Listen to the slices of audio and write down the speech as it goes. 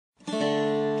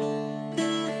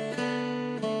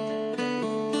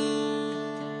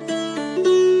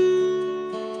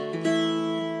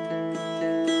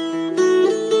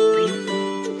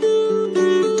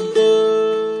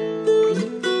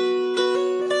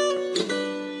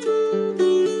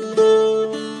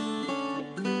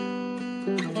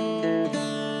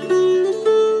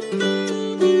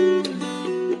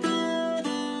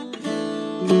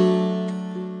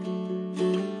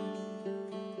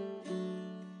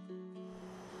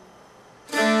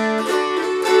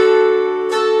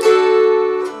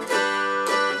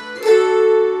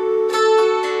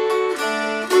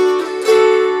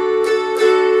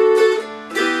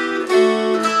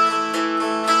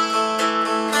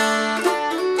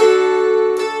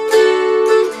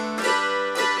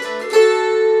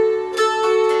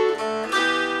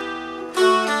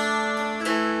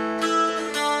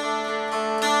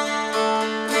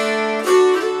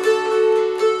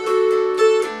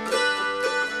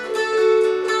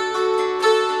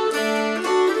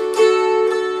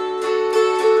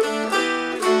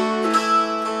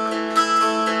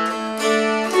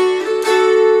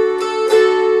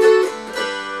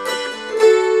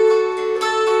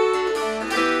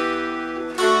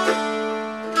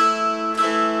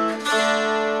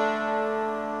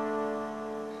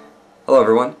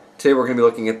Today we're going to be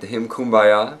looking at the hymn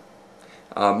Kumbaya.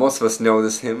 Most of us know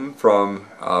this hymn from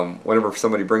whenever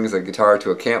somebody brings a guitar to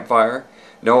a campfire.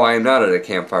 No, I am not at a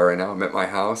campfire right now. I'm at my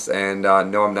house, and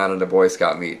no, I'm not at a Boy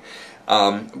Scout meet.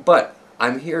 But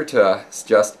I'm here to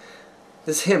suggest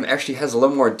this hymn actually has a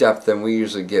little more depth than we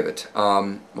usually give it.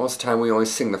 Most of the time we only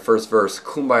sing the first verse,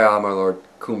 Kumbaya, my Lord,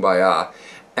 Kumbaya.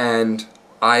 And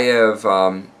I have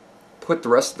put the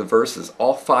rest of the verses,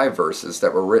 all 5 verses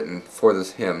that were written for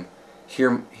this hymn.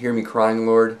 Hear me crying,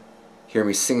 Lord. Hear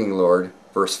me singing, Lord.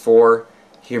 Verse 4,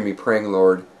 hear me praying,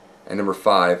 Lord. And number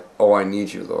 5, oh, I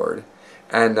need you, Lord.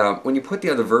 And when you put the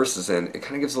other verses in, it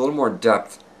kind of gives a little more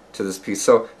depth to this piece.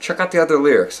 So check out the other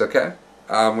lyrics, okay?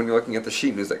 When you're looking at the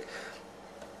sheet music.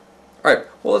 Alright,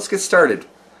 well, let's get started.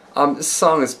 This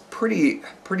song is pretty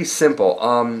simple.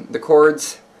 The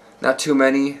chords, not too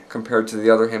many compared to the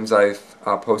other hymns I've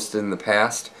posted in the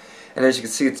past. And as you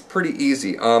can see, it's pretty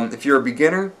easy. If you're a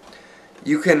beginner,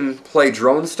 you can play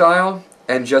drone style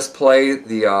and just play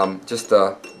the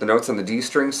notes on the D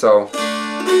string. So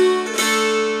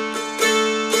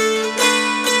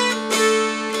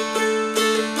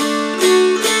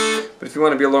but if you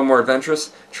want to be a little more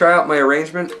adventurous, try out my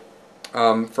arrangement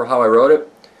for how I wrote it.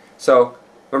 So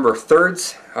remember,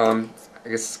 thirds, I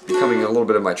guess it's becoming a little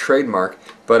bit of my trademark,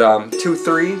 but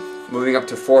 2-3, moving up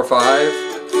to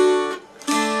 4-5,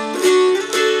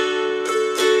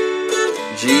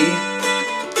 G,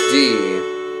 D,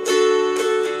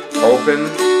 open,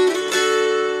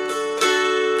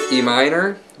 E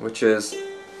minor, which is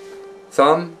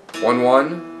thumb,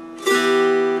 1-1,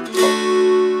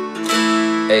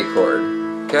 A chord,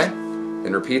 okay?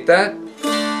 Then repeat that.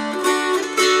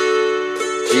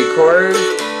 G chord,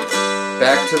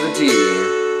 back to the D,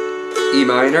 E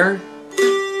minor,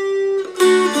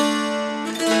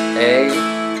 A,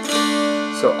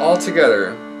 so all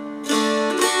together,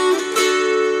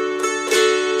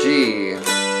 G,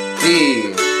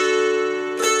 D,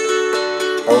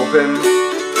 open,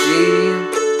 D,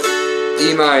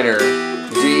 E minor,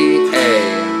 D, A,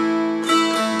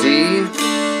 D,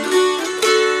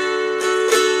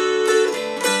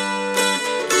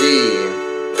 D,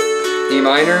 E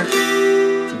minor,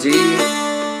 D.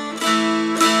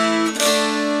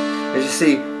 As you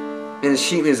see in the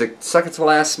sheet music, second to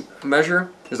last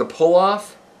measure is a pull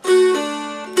off. All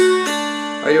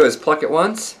you do is pluck it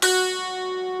once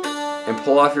and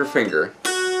pull off your finger.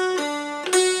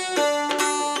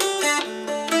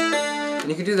 And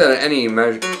you can do that at any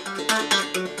measure.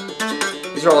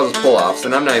 These are all just pull offs,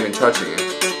 and I'm not even touching it.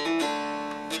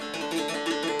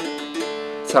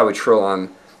 That's how we trill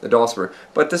on the Dulcimer.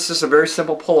 But this is a very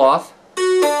simple pull off.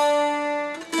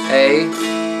 A.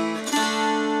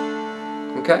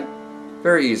 Okay?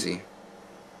 Very easy.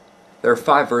 There are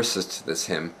 5 verses to this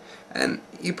hymn, and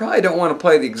you probably don't want to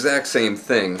play the exact same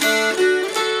thing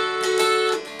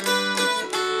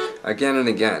again and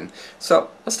again.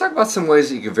 So let's talk about some ways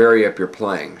that you can vary up your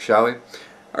playing, shall we?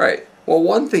 Alright, well,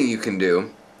 one thing you can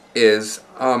do is,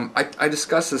 I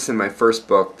discussed this in my first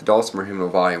book, the Dulcimer Hymnal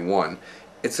Volume 1.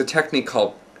 It's a technique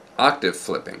called octave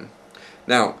flipping.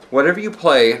 Now, whatever you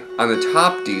play on the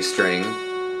top D string,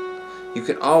 you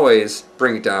can always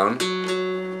bring it down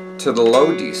to the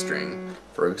low D string.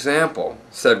 For example,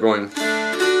 instead of going,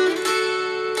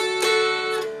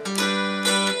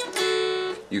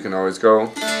 you can always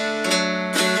go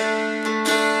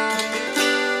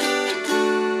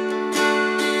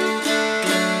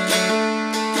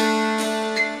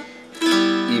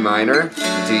E minor,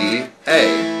 D,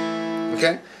 A.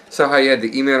 Okay? So how you had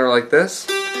the E minor like this,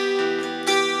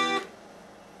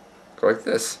 go like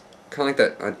this, kind of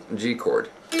like that G chord.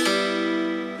 E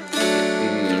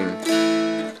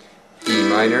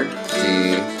minor,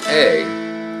 D, A.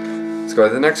 Let's go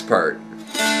to the next part.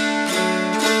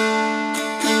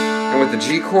 And with the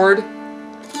G chord,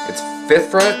 it's 5th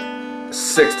fret,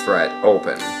 6th fret,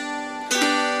 open.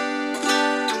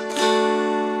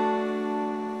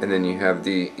 And then you have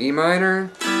the E minor,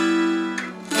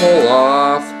 pull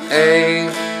off, A,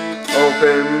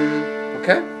 open,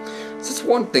 okay? So that's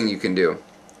one thing you can do.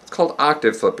 It's called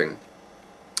octave flipping.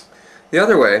 The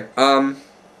other way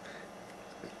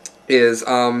is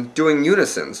doing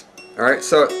unisons. Alright,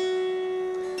 so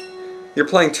you're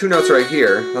playing 2 notes right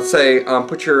here. Let's say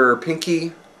put your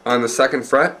pinky on the 2nd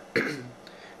fret,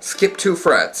 skip 2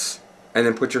 frets, and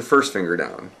then put your first finger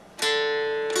down.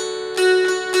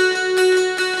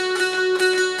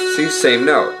 See, same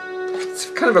note. It's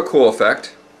kind of a cool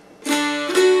effect.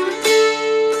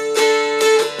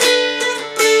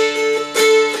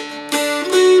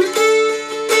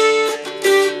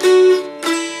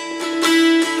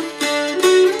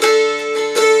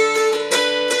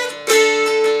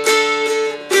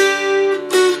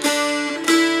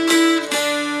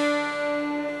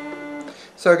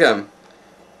 So again,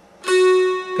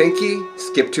 pinky,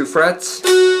 skip 2 frets,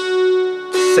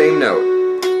 same note.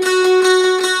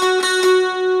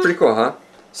 Pretty cool, huh?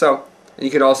 So, and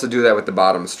you could also do that with the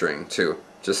bottom string too.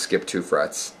 Just skip 2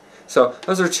 frets. So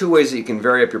those are 2 ways that you can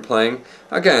vary up your playing.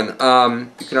 Again,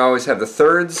 you can always have the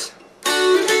thirds,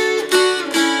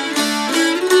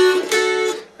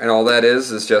 and all that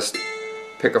is just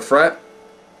pick a fret,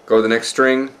 go to the next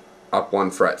string, up 1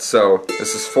 fret. So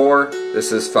this is 4,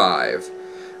 this is 5.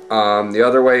 The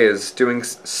other way is doing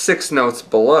 6 notes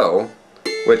below,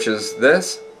 which is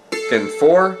this. Again,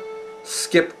 4,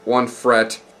 skip 1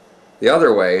 fret the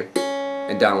other way,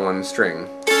 and down 1 string.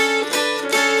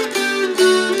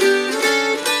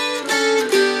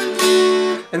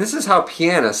 And this is how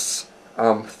pianists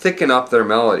thicken up their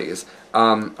melodies.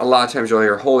 A lot of times you'll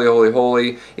hear Holy, Holy,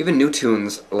 Holy, even new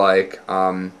tunes like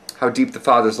How Deep the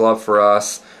Father's Love for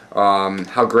Us,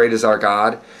 How Great Is Our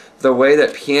God. The way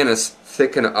that pianists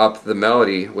thicken up the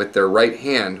melody with their right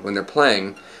hand when they're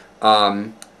playing,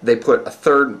 they put a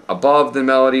third above the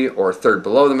melody, or a third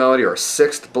below the melody, or a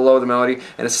sixth below the melody.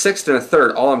 And a sixth and a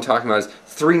third, all I'm talking about is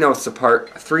 3 notes apart,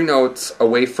 3 notes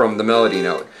away from the melody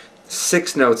note,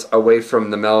 6 notes away from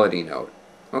the melody note.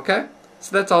 Okay?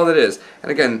 So that's all that is.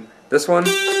 And again, this one,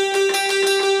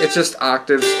 it's just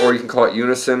octaves, or you can call it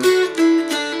unison.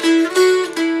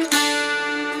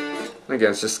 And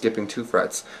again, it's just skipping 2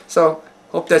 frets. So,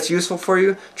 hope that's useful for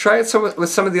you. Try it with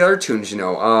some of the other tunes, you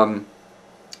know.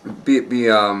 Be it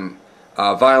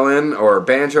violin or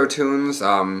banjo tunes,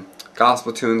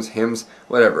 gospel tunes, hymns,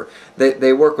 whatever.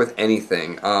 They work with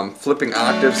anything. Flipping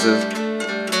octaves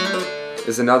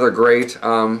is another great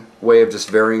way of just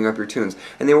varying up your tunes.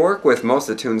 And they work with most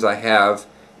of the tunes I have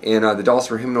in the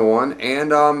Dulcimer Hymnal 1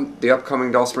 and the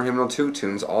upcoming Dulcimer Hymnal 2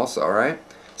 tunes also, alright?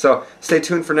 So stay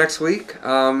tuned for next week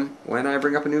when I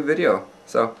bring up a new video.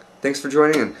 So thanks for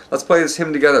joining in. Let's play this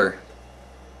hymn together.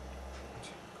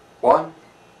 1,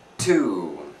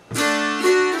 2.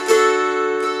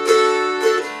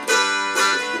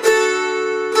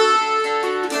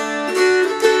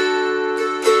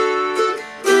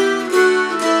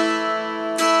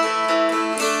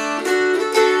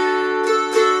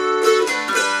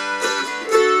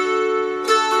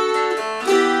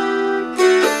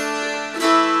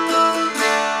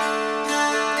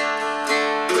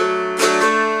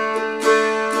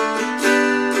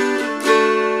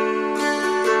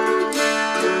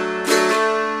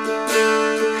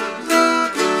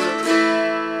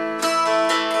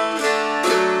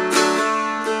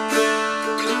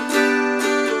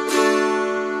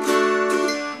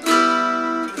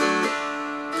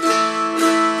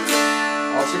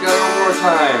 All together one more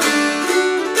time.